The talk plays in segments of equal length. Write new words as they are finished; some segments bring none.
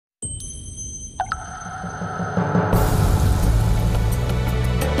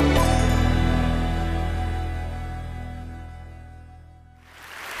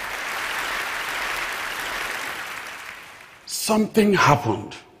Something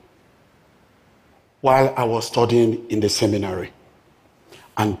happened while I was studying in the seminary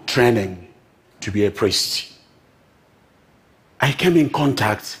and training to be a priest. I came in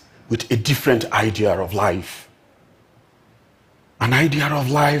contact with a different idea of life. An idea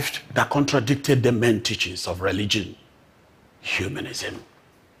of life that contradicted the main teachings of religion, humanism.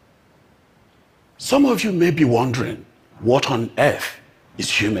 Some of you may be wondering, what on earth is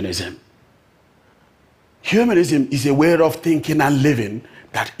humanism? Humanism is a way of thinking and living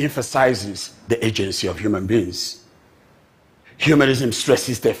that emphasizes the agency of human beings. Humanism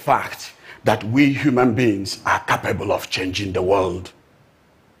stresses the fact that we human beings are capable of changing the world,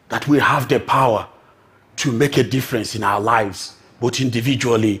 that we have the power to make a difference in our lives, both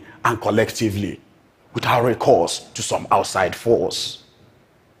individually and collectively, without recourse to some outside force.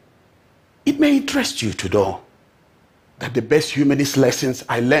 It may interest you to know that the best humanist lessons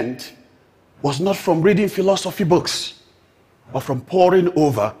I learned was not from reading philosophy books or from poring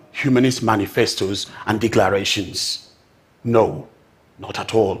over humanist manifestos and declarations. No, not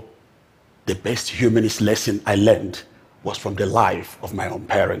at all. The best humanist lesson I learned was from the life of my own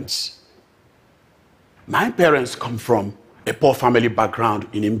parents. My parents come from a poor family background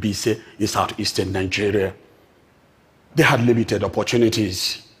in Mbise in southeastern Nigeria. They had limited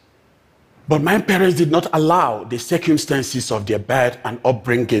opportunities. But my parents did not allow the circumstances of their birth and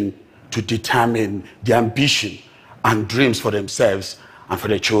upbringing to determine their ambition and dreams for themselves and for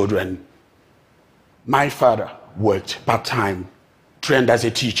their children. My father worked part-time, trained as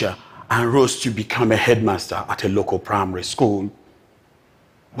a teacher, and rose to become a headmaster at a local primary school.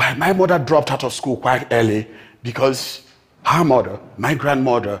 While my mother dropped out of school quite early because her mother, my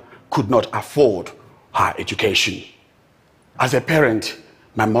grandmother, could not afford her education. As a parent,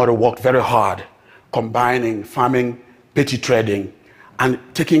 my mother worked very hard, combining farming, petty trading, and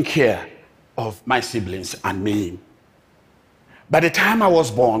taking care of my siblings and me. By the time I was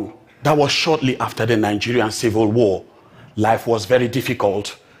born, that was shortly after the Nigerian Civil War. Life was very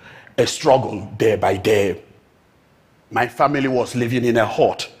difficult, a struggle day by day. My family was living in a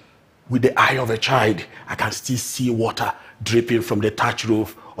hut. With the eye of a child, I can still see water dripping from the thatch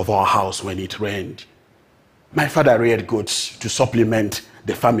roof of our house when it rained. My father reared goats to supplement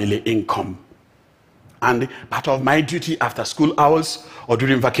the family income. And part of my duty after school hours or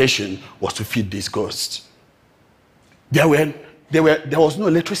during vacation was to feed these goats. There was no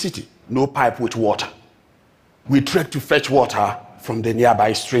electricity, no pipe with water. We trekked to fetch water from the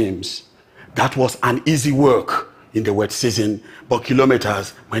nearby streams. That was an easy work in the wet season, but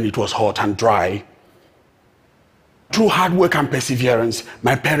kilometers when it was hot and dry. Through hard work and perseverance,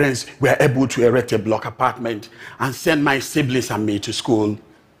 my parents were able to erect a block apartment and send my siblings and me to school.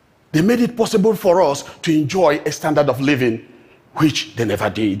 They made it possible for us to enjoy a standard of living which they never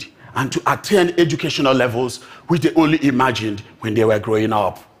did, and to attain educational levels which they only imagined when they were growing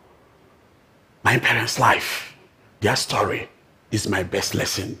up. My parents' life, their story, is my best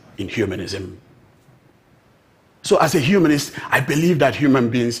lesson in humanism. So as a humanist, I believe that human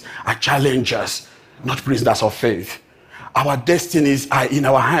beings are challengers, not prisoners of faith. Our destinies are in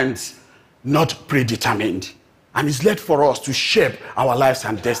our hands, not predetermined. And it's left for us to shape our lives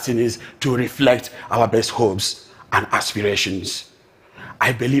and destinies to reflect our best hopes and aspirations.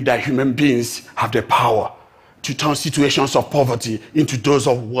 I believe that human beings have the power to turn situations of poverty into those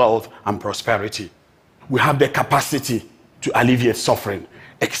of wealth and prosperity. We have the capacity to alleviate suffering,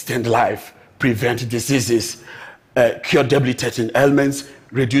 extend life, prevent diseases, cure debilitating ailments,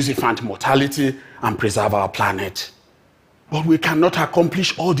 reduce infant mortality, and preserve our planet. But we cannot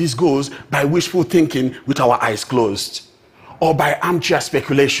accomplish all these goals by wishful thinking with our eyes closed, or by armchair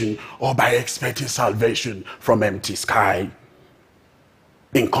speculation, or by expecting salvation from empty sky.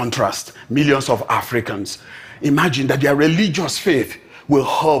 In contrast, millions of Africans imagine that their religious faith will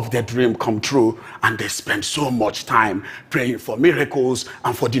help their dream come true, and they spend so much time praying for miracles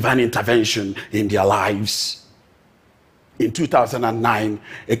and for divine intervention in their lives. In 2009,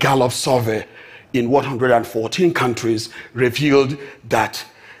 a Gallup survey in 114 countries revealed that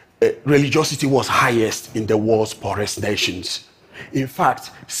religiosity was highest in the world's poorest nations. In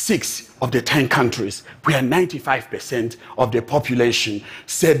fact, 6 of the 10 countries where 95% of the population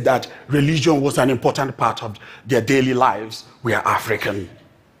said that religion was an important part of their daily lives were African.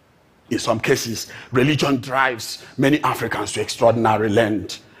 In some cases, religion drives many Africans to extraordinary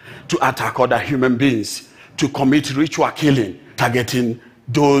lengths to attack other human beings, to commit ritual killing, targeting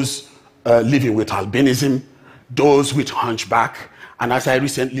those living with albinism, those with hunchback, and as I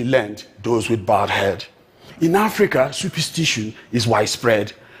recently learned, those with bald head. In Africa, superstition is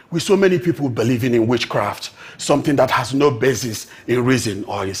widespread, with so many people believing in witchcraft, something that has no basis in reason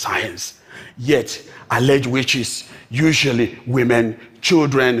or in science. Yet, alleged witches, usually women,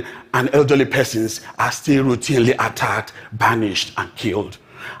 children, and elderly persons, are still routinely attacked, banished, and killed.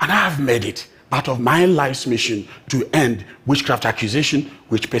 And I have made it part of my life's mission to end witchcraft accusation,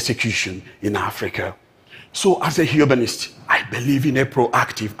 witch persecution in Africa. So as a humanist, I believe in a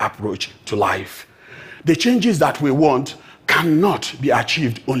proactive approach to life. The changes that we want cannot be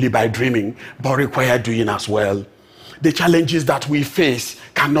achieved only by dreaming, but require doing as well. The challenges that we face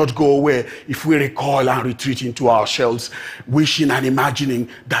cannot go away if we recoil and retreat into our shells, wishing and imagining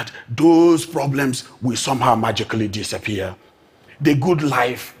that those problems will somehow magically disappear. The good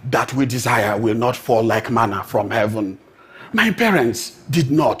life that we desire will not fall like manna from heaven. My parents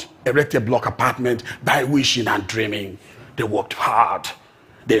did not erect a block apartment by wishing and dreaming. They worked hard.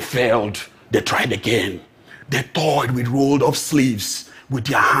 They failed. They tried again. They toiled with rolled up sleeves. With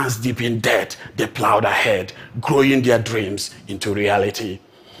their hands deep in debt, they plowed ahead, growing their dreams into reality.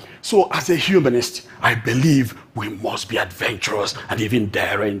 So as a humanist, I believe we must be adventurous and even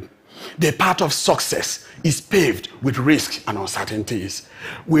daring. The path of success is paved with risks and uncertainties.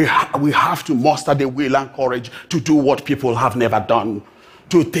 We have to muster the will and courage to do what people have never done,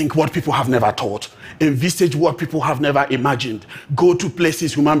 to think what people have never thought, envisage what people have never imagined, go to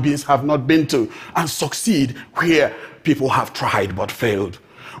places human beings have not been to, and succeed where people have tried but failed.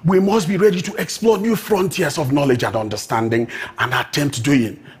 We must be ready to explore new frontiers of knowledge and understanding and attempt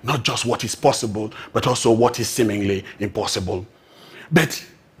doing not just what is possible, but also what is seemingly impossible. But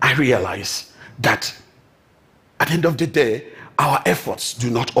I realize that at the end of the day, our efforts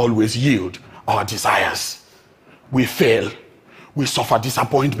do not always yield our desires. We fail. We suffer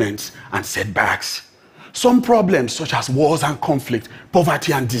disappointments and setbacks. Some problems, such as wars and conflict,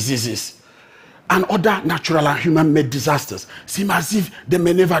 poverty and diseases, and other natural and human-made disasters, seem as if they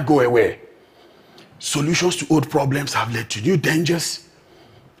may never go away. Solutions to old problems have led to new dangers.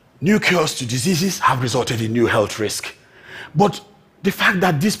 New cures to diseases have resulted in new health risks. But the fact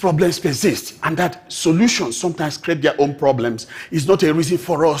that these problems persist and that solutions sometimes create their own problems is not a reason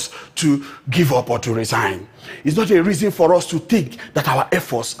for us to give up or to resign. It's not a reason for us to think that our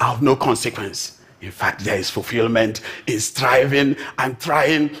efforts are of no consequence. In fact, there is fulfillment in striving and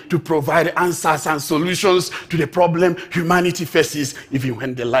trying to provide answers and solutions to the problem humanity faces, even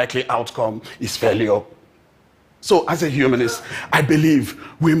when the likely outcome is failure. So as a humanist, I believe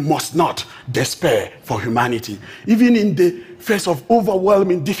we must not despair for humanity, even in the face of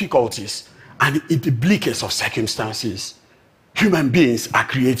overwhelming difficulties and in the bleakest of circumstances. Human beings are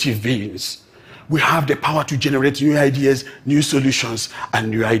creative beings. We have the power to generate new ideas, new solutions, and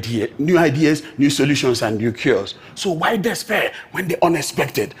new solutions, and new cures. So why despair when the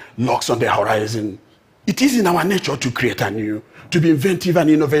unexpected lurks on the horizon? It is in our nature to create anew, to be inventive and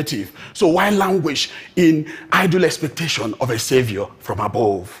innovative. So why languish in idle expectation of a savior from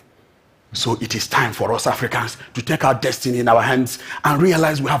above? So it is time for us Africans to take our destiny in our hands and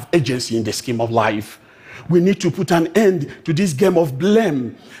realize we have agency in the scheme of life. We need to put an end to this game of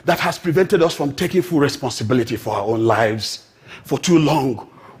blame that has prevented us from taking full responsibility for our own lives. For too long,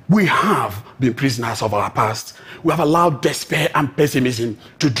 we have been prisoners of our past. We have allowed despair and pessimism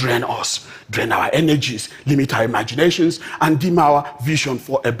to drain us, drain our energies, limit our imaginations, and dim our vision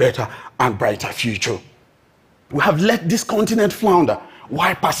for a better and brighter future. We have let this continent flounder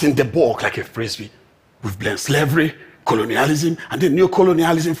while passing the buck like a frisbee. We've blamed slavery, colonialism, and the new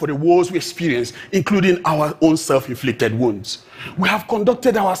colonialism for the wars we experience, including our own self-inflicted wounds. We have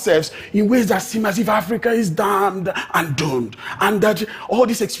conducted ourselves in ways that seem as if Africa is damned and doomed, and that all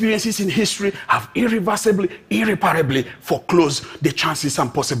these experiences in history have irreparably foreclosed the chances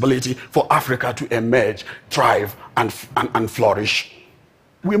and possibility for Africa to emerge, thrive, and flourish.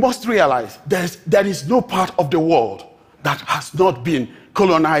 We must realize there is no part of the world that has not been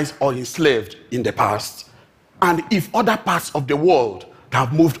colonized or enslaved in the past. And if other parts of the world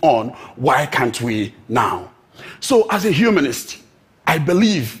have moved on, why can't we now? So as a humanist, I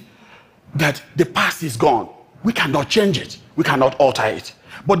believe that the past is gone. We cannot change it. We cannot alter it.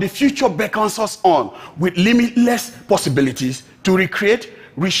 But the future beckons us on with limitless possibilities to recreate,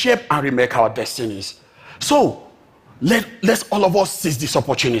 reshape, and remake our destinies. So let's all of us seize this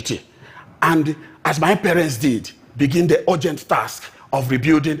opportunity. And as my parents did, begin the urgent task of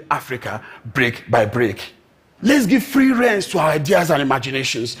rebuilding Africa brick by brick. Let's give free rein to our ideas and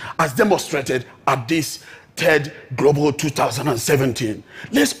imaginations as demonstrated at this third Global 2017.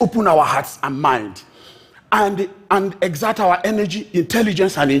 Let's open our hearts and mind and exert our energy,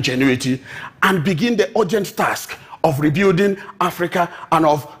 intelligence, and ingenuity and begin the urgent task of rebuilding Africa and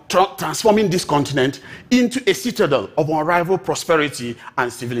of transforming this continent into a citadel of unrivaled prosperity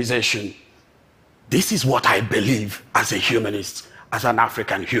and civilization. This is what I believe as a humanist, as an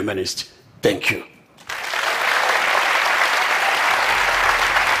African humanist. Thank you.